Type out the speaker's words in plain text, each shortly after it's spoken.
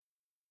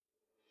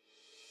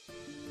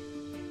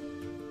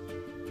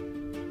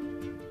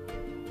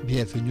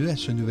Bienvenue à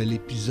ce nouvel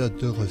épisode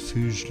de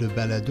Refuge le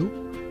balado.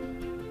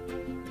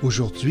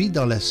 Aujourd'hui,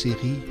 dans la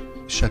série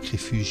Chaque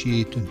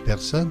réfugié est une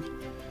personne,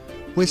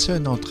 voici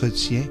un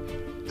entretien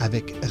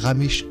avec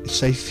Ramesh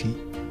Saifi,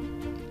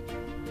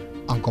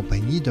 en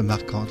compagnie de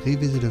Marc-André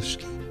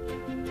Veselovski.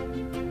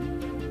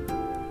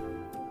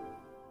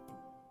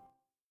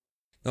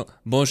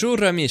 Bonjour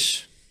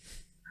Ramesh.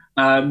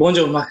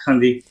 Bonjour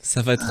Marc-André.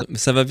 Ça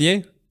va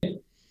bien?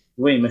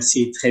 Oui,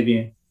 merci, très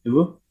bien. Et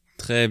vous?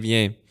 Très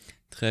bien,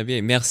 très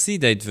bien. Merci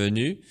d'être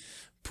venu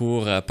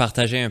pour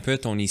partager un peu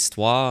ton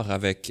histoire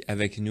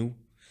avec nous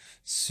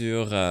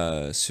sur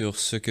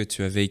ce que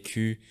tu as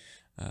vécu,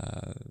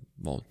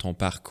 ton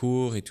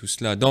parcours et tout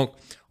cela. Donc,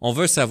 on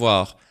veut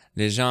savoir,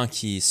 les gens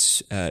qui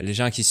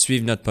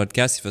suivent notre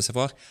podcast, il faut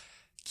savoir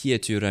qui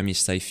es-tu, Ramesh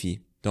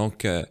Saifi.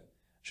 Donc,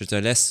 je te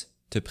laisse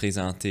te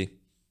présenter.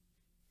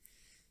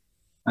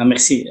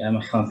 Merci,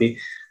 Marc-André.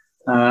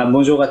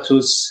 Bonjour à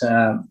tous.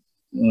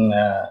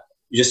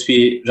 Je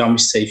suis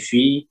Ramesh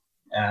Saifi,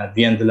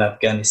 viens de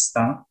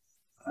l'Afghanistan.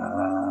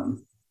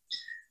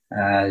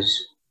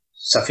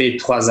 Ça fait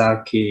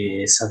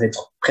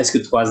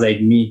presque 3 ans et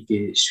demi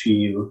que je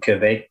suis au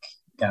Québec,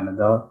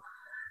 Canada,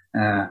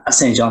 à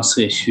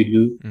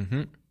Saint-Jean-sur-Richelieu.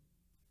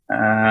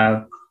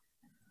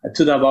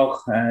 Tout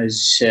d'abord,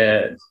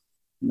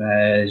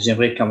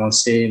 j'aimerais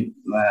commencer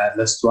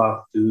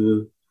l'histoire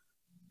de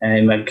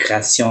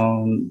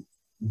l'immigration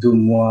de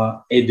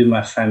moi et de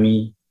ma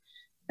famille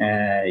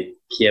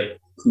qui est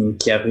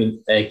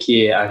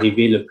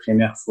arrivée la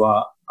première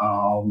fois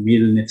en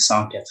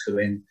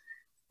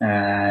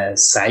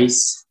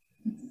 1996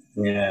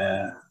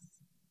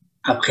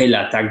 après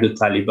l'attaque des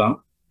talibans.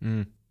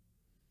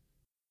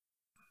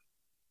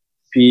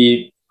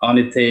 Puis, on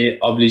était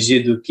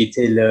obligé de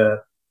quitter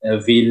la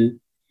ville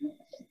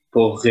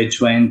pour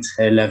rejoindre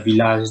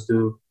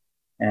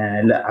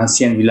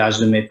l'ancien village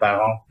de mes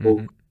parents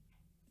pour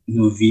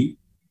nos vies.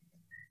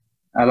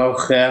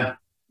 Alors,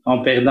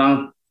 en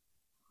perdant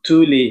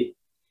tous les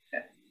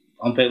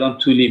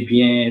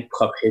biens,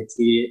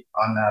 propriétés,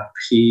 on a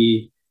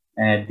pris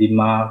des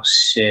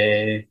marches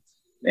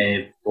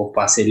pour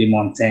passer les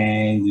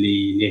montagnes,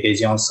 les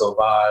régions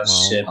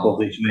sauvages pour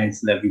rejoindre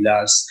le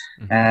village.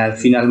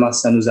 Finalement,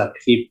 ça nous a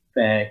pris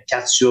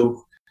 4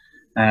 jours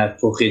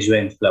pour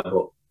rejoindre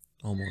là-bas.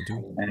 Oh mon Dieu.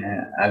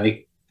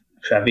 Avec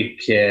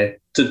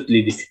toutes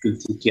les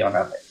difficultés qu'il y en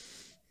avait.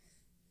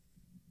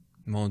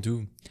 Mon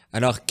Dieu.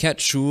 Alors,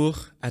 4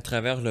 jours à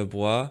travers le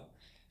bois.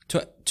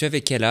 Toi, tu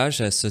avais quel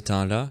âge à ce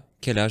temps-là?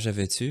 Quel âge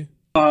avais-tu?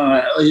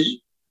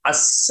 À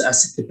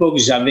cette époque,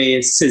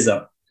 j'avais 16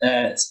 ans.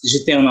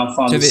 J'étais un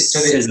enfant de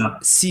 16 ans.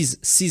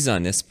 6 ans,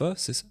 n'est-ce pas?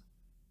 C'est ça?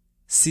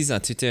 6 ans,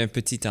 tu étais un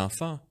petit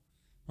enfant.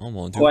 Oh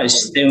mon Dieu. Oui,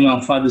 j'étais un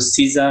enfant de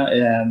 6 ans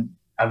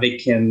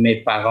avec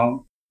mes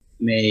parents,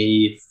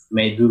 mes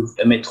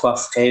 3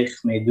 frères,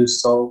 mes 2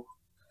 sœurs.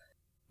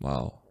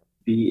 Wow.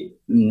 Puis,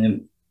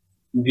 il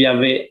n'y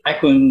avait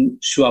aucun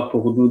choix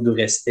pour nous de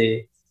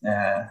rester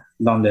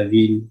dans la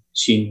ville,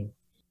 chez nous.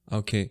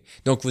 OK.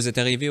 Donc, vous êtes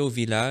arrivé au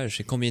village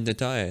et combien de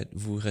temps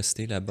êtes-vous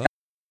resté là-bas?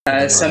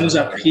 Ça nous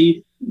a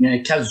pris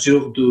 4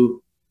 jours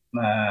de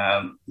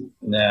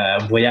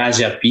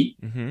voyage à pied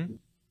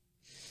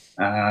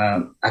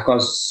à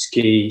cause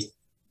que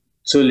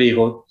toutes les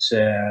routes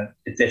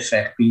étaient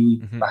fermées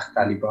par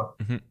talibans.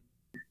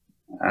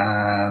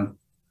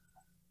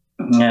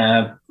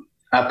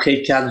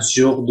 Après 4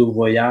 jours de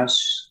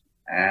voyage,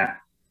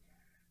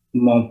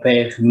 mon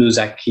père nous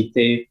a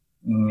quittés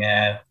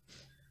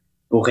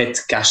pour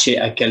être caché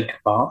à quelque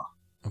part.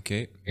 OK.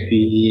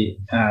 Puis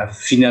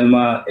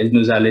finalement, elle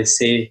nous a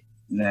laissés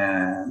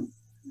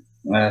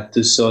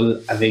tout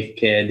seuls avec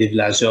des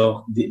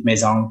villageoires,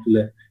 mes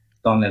oncles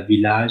dans le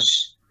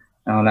village.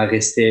 On a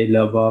resté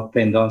là-bas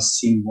pendant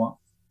 6 mois.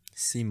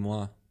 6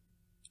 mois.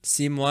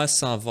 6 mois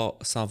sans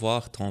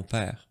voir ton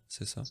père,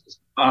 c'est ça?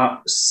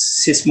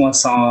 6 mois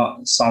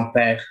sans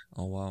père.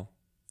 Oh wow.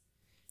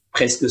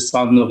 Presque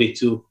sans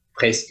nourriture,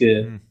 presque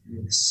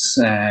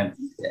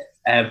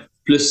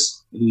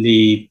plus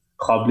les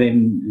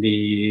problèmes,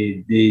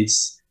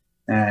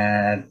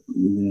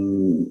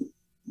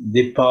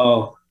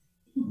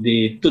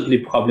 tous les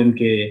problèmes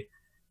qui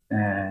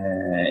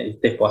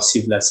étaient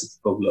possibles à cette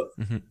époque-là.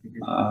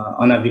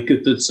 On a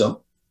vécu tout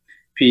ça.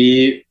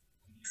 Puis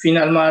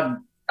finalement,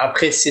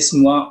 après 6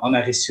 mois, on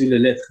a reçu la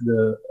lettre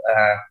de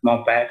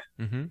mon père.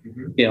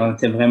 Et on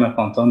était vraiment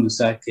contents de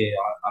ça,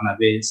 qu'on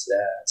avait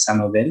sa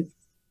nouvelle.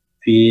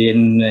 Puis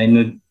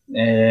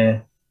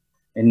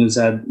elle nous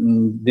a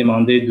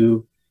demandé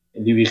de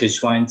lui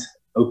rejoindre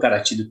au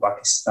Karachi du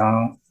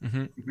Pakistan.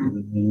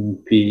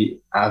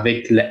 Puis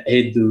avec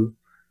l'aide de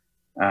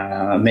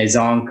mes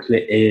oncles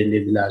et les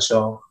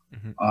villageoires,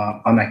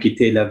 on a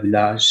quitté le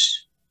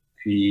village.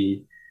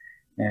 Puis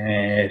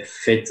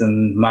fait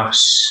une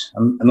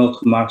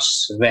autre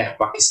marche vers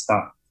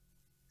Pakistan.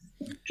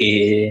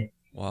 Et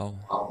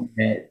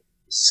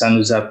ça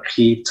nous a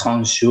pris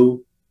 30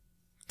 jours.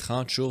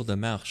 30 jours de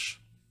marche.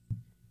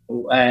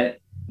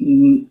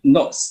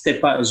 Non, c'était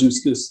pas, je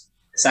m'excuse.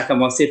 ça a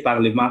commencé par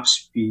les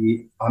marches,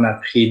 puis on a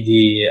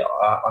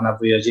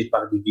voyagé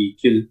par des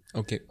véhicules,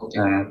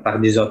 par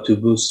des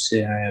autobus.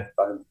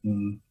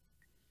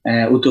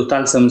 Au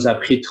total, ça nous a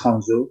pris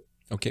 30 jours.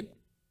 OK.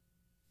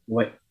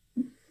 Ouais.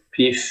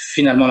 Puis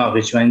finalement, on a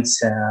rejoint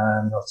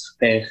notre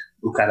père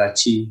au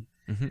Karachi.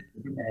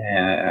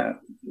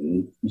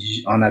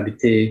 On a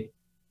habité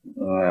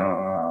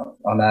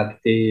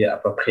à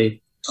peu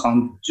près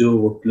 30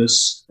 jours ou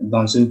plus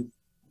dans une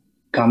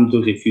camp de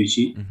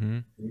réfugiés.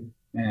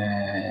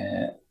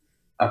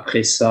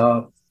 Après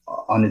ça,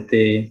 on a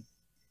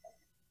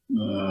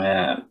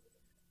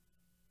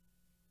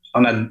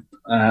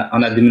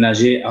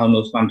déménagé à un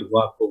autre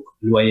endroit pour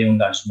loyer un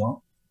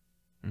logement.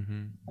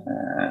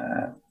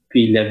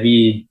 Puis la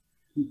vie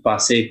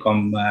passait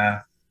comme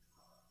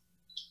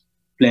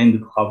plein de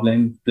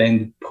problèmes, plein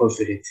de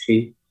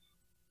pauvreté,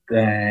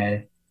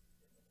 des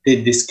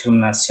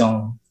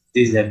discriminations,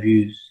 des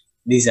abus,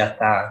 des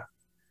attaques,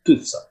 tout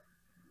ça.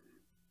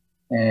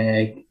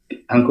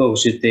 Encore,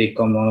 j'étais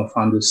comme un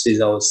enfant de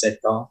 6 ans ou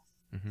 7 ans.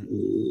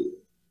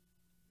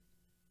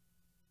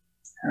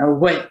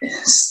 Ouais,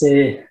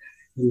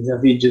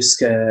 j'avais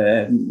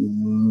jusqu'à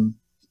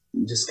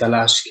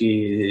l'âge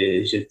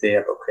que j'étais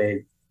à peu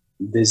près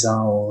 2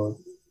 ans ou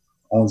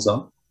 11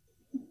 ans.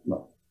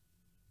 Bon.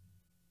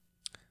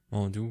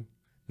 Mon Dieu.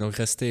 Donc,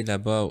 rester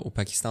là-bas au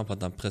Pakistan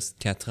pendant presque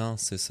 4 ans,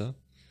 c'est ça?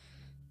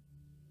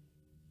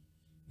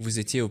 Vous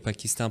étiez au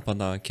Pakistan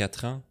pendant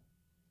 4 ans?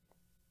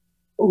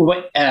 Oui,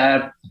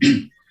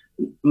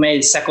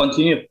 mais ça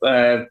continue.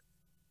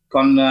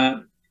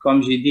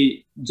 Comme j'ai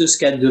dit,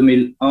 jusqu'à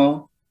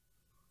 2001,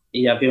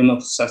 il y avait une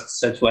autre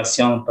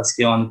situation parce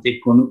qu'on était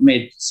connus,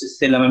 mais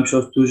c'est la même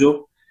chose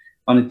toujours.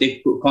 Quand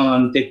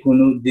on était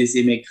connus des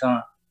immigrants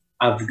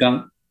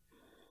afghans,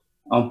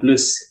 en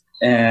plus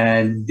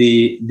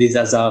des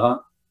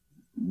Hazaras,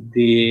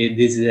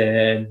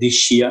 des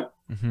Chiites.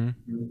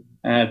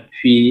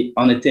 Puis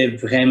on était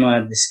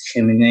vraiment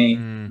discriminés,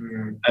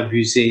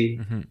 abusés,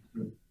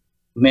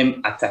 même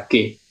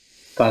attaqués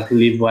par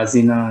les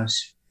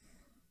voisinages.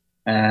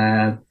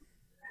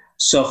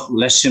 Sur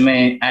le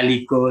chemin à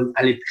l'école,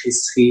 à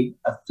l'épicerie,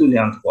 à tous les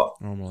endroits.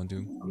 Oh mon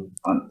Dieu.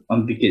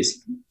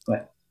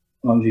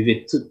 On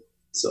vivait tout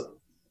ça.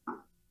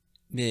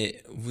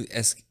 Mais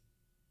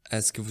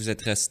est-ce que vous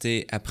êtes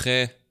resté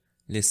après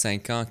les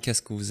 5 ans?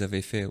 Qu'est-ce que vous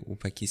avez fait au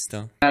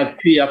Pakistan?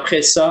 Puis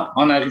après ça,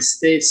 on a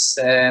resté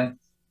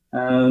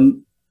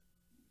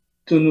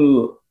tous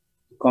nous,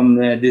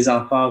 comme des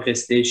enfants,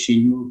 restés chez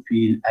nous,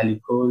 puis à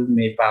l'école,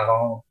 mes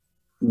parents,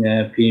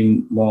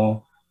 puis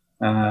mon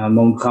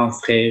grand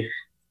frère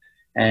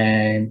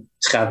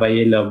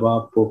travaillait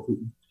là-bas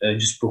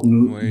juste pour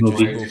nous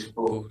nourrir.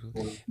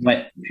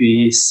 Ouais.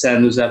 Puis ça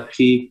nous a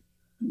pris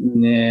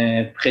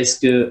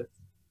presque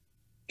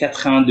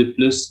 4 ans de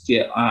plus.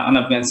 En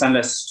Afghanistan,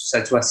 la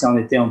situation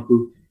était un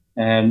peu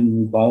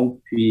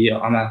bon. Puis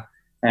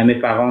mes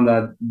parents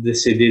ont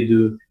décidé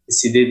de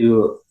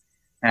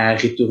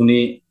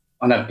retourner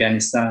en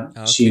Afghanistan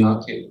chez nous.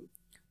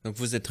 Donc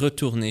vous êtes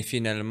retourné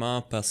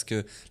finalement parce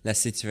que la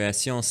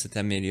situation s'est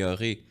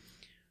améliorée.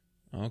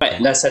 Ouais,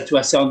 la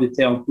situation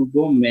était un peu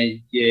bonne,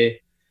 mais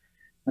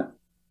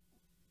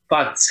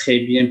pas très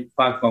bien,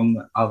 pas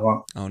comme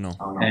avant. Oh non.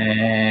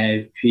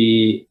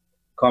 Puis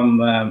quand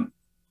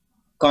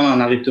on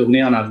a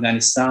retourné en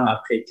Afghanistan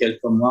après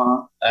quelques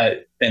mois,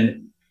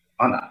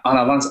 en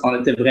avance, on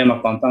était vraiment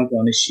content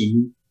qu'on est chez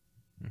nous.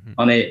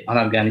 On est en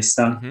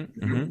Afghanistan.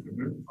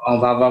 On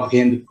va avoir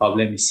rien de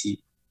problème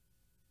ici.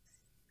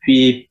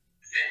 Puis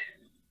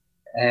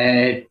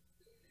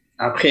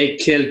après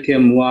quelques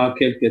mois,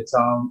 quelques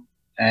temps,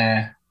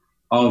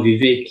 on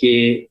vivait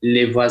que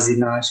les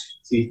voisinages,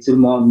 tout le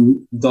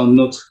monde dans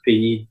notre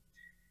pays,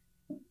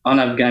 en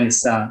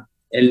Afghanistan,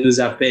 elle nous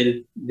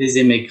appelle des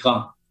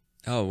immigrants.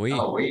 Ah oui.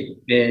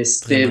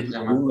 C'était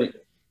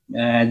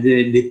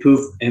des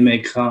pauvres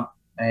immigrants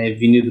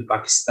venus du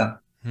Pakistan,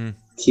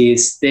 qui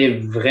c'était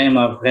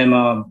vraiment,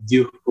 vraiment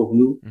dur pour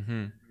nous.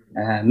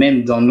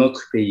 Même dans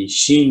notre pays,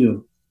 chez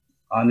nous,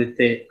 on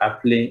était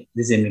appelés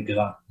des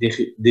immigrants,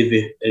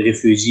 des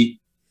réfugiés.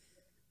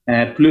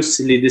 Plus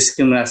les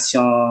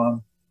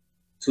discriminations,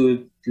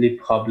 tous les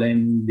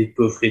problèmes de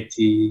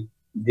pauvreté,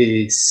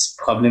 des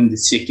problèmes de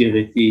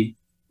sécurité.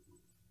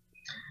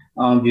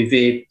 On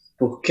vivait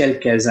pour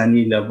quelques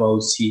années là-bas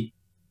aussi.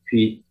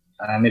 Puis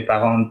mes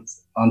parents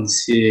ont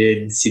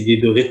décidé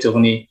de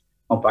retourner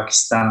au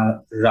Pakistan,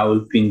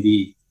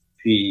 Rawalpindi.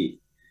 Puis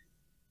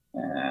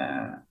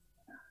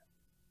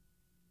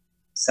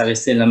ça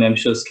restait la même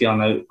chose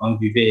qu'on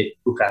vivait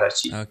au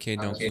Karachi. OK,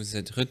 donc vous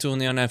êtes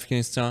retourné en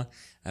Afghanistan.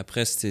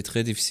 Après, c'était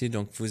très difficile.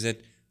 Donc, vous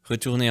êtes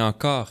retourné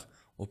encore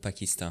au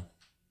Pakistan.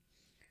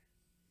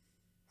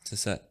 C'est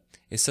ça.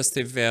 Et ça,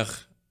 c'était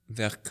vers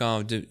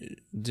quand?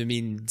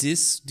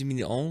 2010,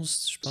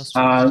 2011, je pense?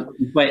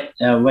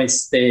 Ouais,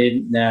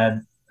 c'était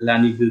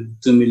l'année de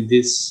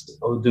 2010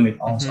 ou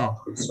 2011,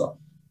 entre ça.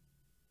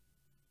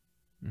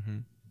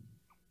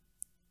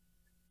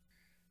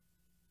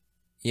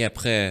 Et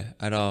après,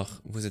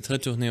 alors, vous êtes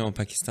retourné au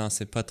Pakistan,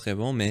 c'est pas très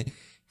bon, mais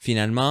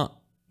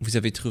finalement, vous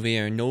avez trouvé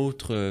un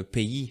autre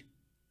pays,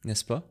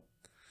 n'est-ce pas?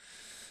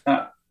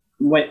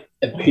 Oui,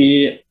 et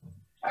puis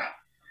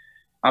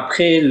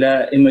après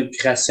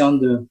l'immigration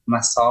de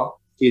ma soeur,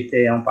 qui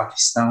était en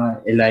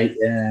Pakistan, elle avait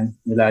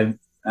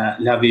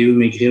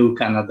immigré au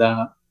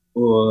Canada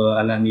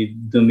à l'année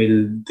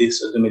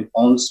 2010 ou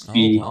 2011.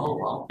 Puis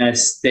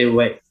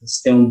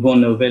c'était une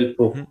bonne nouvelle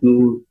pour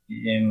nous.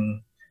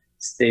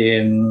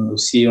 C'était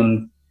aussi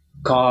une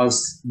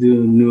cause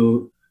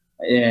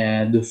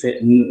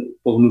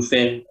pour nous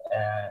faire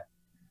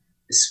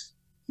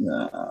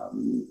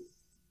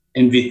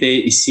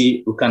inviter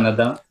ici au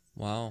Canada.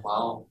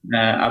 Wow.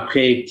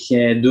 Après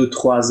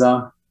 2-3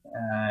 ans,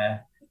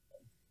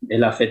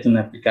 elle a fait une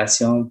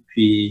application,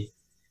 puis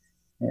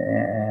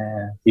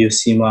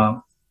aussi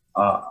moi,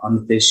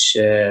 on était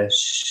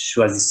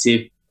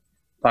choisi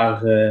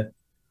par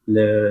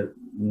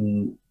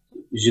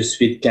je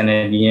suis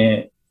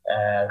Canadien,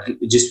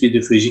 je suis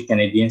réfugié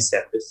canadien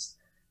service.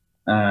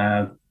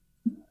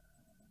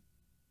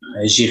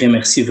 J'y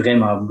remercie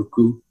vraiment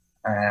beaucoup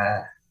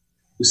à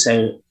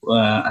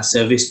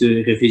service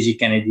de réfugiés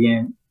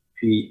canadiens,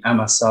 puis à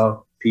ma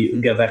soeur, puis au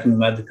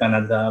gouvernement du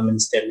Canada,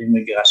 ministère de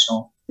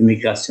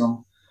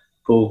l'immigration,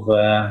 pour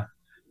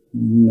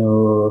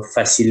nous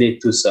faciliter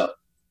tout ça.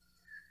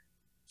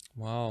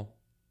 Wow.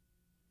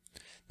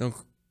 Donc,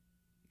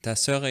 ta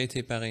sœur a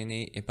été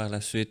parrainée et par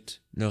la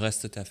suite, le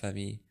reste de ta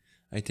famille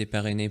a été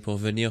parrainé pour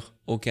venir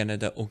au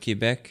Canada, au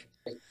Québec.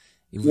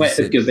 Oui,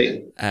 au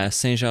Québec. À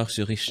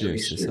Saint-Jean-sur-Richelieu,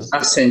 c'est ça?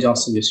 À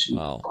Saint-Jean-sur-Richelieu.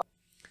 Wow.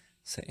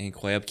 C'est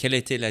incroyable. Quelle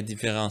était la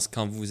différence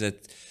quand vous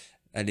êtes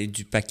allé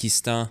du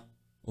Pakistan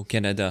au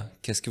Canada?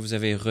 Qu'est-ce que vous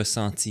avez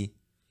ressenti?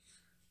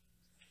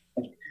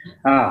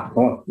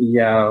 Bon, il y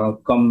a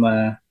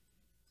comme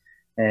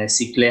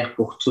c'est clair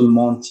pour tout le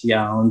monde, il y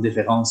a une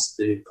différence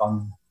de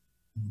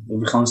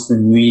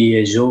nuit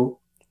et jour.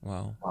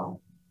 Wow.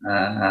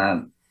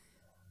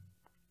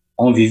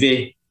 On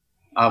vivait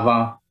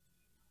avant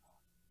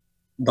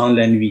dans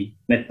la nuit.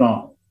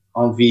 Maintenant,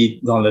 on vit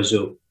dans le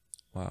jour.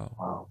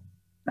 Wow.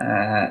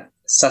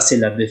 Ça, c'est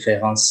la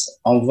différence.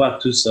 On voit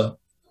tout ça.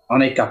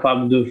 On est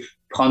capable de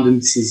prendre une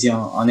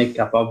décision. On est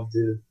capable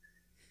de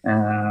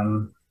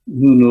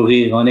nous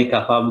nourrir. On est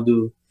capable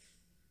de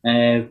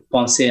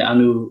penser à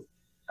nos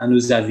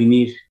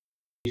avenirs.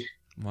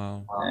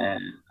 Wow.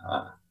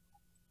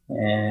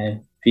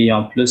 Puis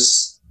en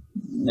plus,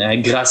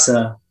 grâce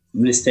au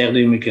ministère de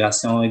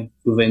l'Immigration et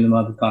au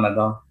gouvernement du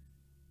Canada,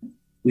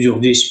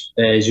 aujourd'hui,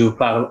 je vous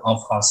parle en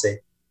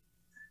français.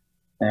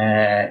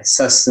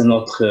 Ça, c'est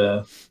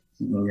notre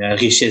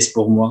richesse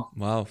pour moi.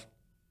 Wow.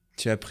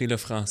 Tu as appris le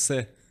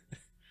français.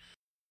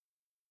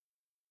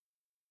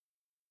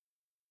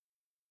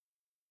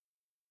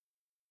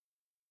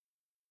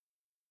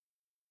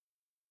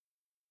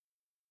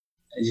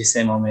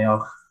 J'essaie mon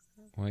meilleur.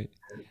 Oui.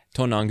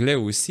 Ton anglais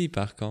aussi,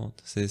 par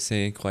contre.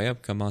 C'est incroyable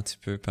comment tu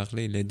peux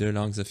parler les deux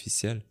langues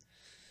officielles.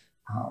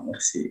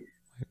 Merci.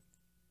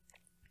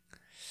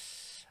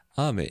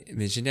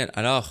 Mais génial.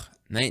 Alors,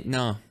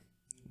 maintenant,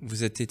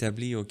 vous êtes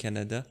établi au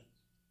Canada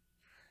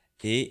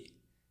et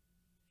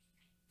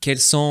quels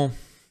sont...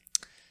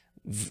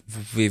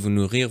 Vous pouvez vous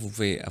nourrir,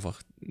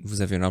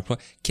 vous avez un emploi.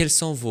 Quels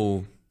sont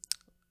vos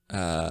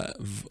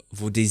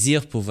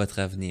désirs pour votre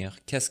avenir?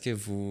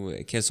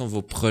 Quels sont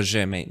vos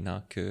projets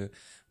maintenant que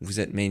vous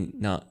êtes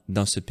maintenant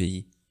dans ce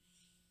pays?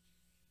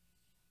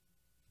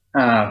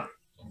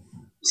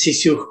 C'est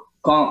sûr,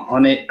 quand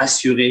on est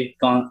assuré,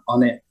 quand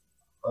on est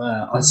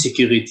en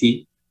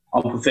sécurité,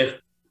 on peut faire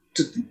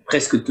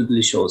presque toutes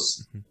les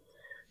choses.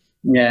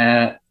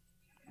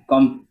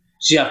 Comme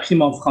j'ai appris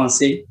mon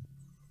français,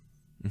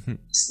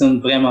 c'est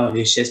une vraiment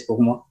richesse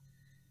pour moi.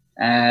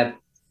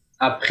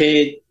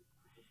 Après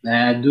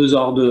 12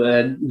 ans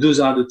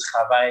de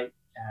travail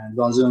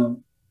dans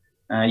une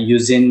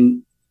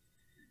usine,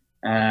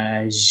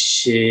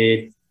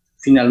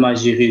 finalement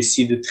j'ai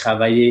réussi de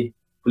travailler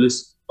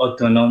plus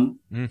autonome.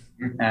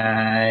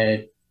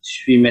 Je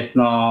suis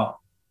maintenant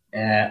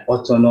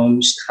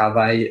autonome, je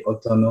travaille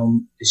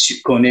autonome,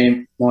 je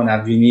connais mon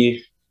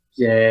avenir,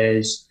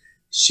 je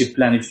suis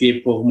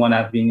planifié pour mon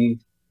avenir,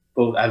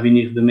 pour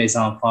l'avenir de mes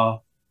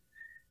enfants.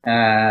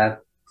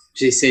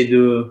 J'essaie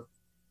de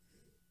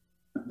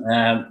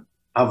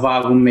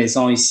avoir une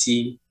maison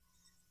ici.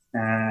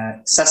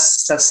 Ça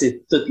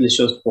c'est toutes les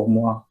choses pour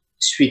moi.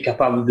 Je suis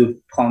capable de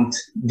prendre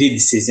des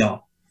décisions.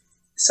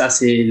 Ça,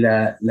 c'est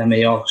la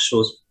meilleure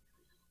chose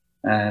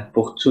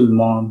pour tout le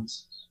monde,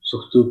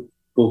 surtout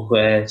pour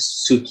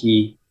ceux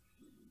qui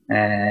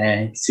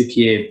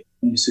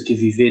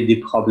vivaient des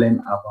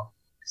problèmes avant.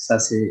 Ça,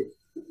 c'est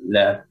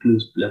la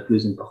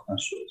plus importante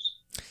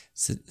chose.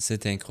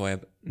 C'est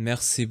incroyable.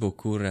 Merci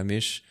beaucoup,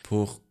 Ramesh,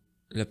 pour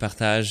le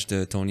partage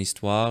de ton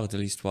histoire, de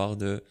l'histoire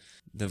de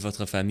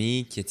votre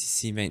famille qui est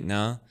ici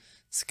maintenant.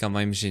 C'est quand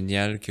même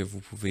génial que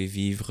vous pouvez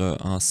vivre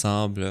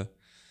ensemble.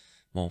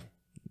 Bon,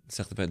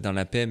 certes dans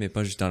la paix, mais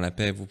pas juste dans la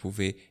paix. Vous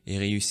pouvez y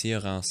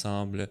réussir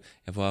ensemble,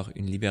 avoir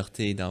une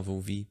liberté dans vos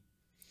vies.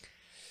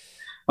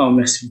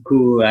 Merci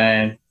beaucoup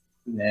et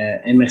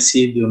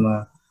merci de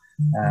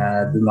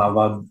de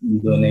m'avoir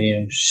donné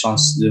une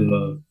chance de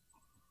me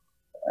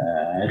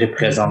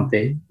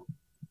représenter.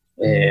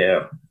 Et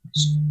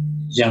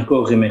j'ai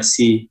encore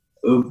remercié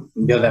le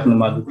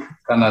gouvernement du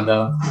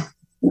Canada,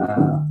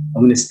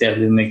 au ministère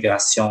de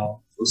l'Immigration,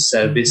 au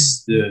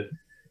service de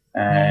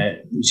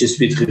Je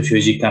suis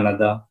réfugié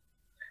Canada.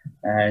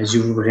 Je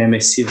vous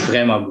remercie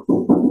vraiment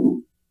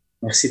beaucoup.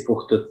 Merci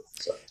pour tout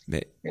ça.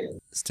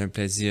 C'est un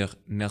plaisir.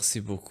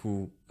 Merci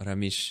beaucoup,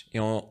 Ramesh. Et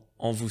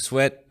on vous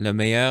souhaite le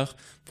meilleur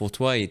pour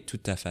toi et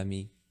toute ta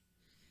famille.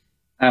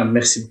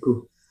 Merci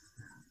beaucoup.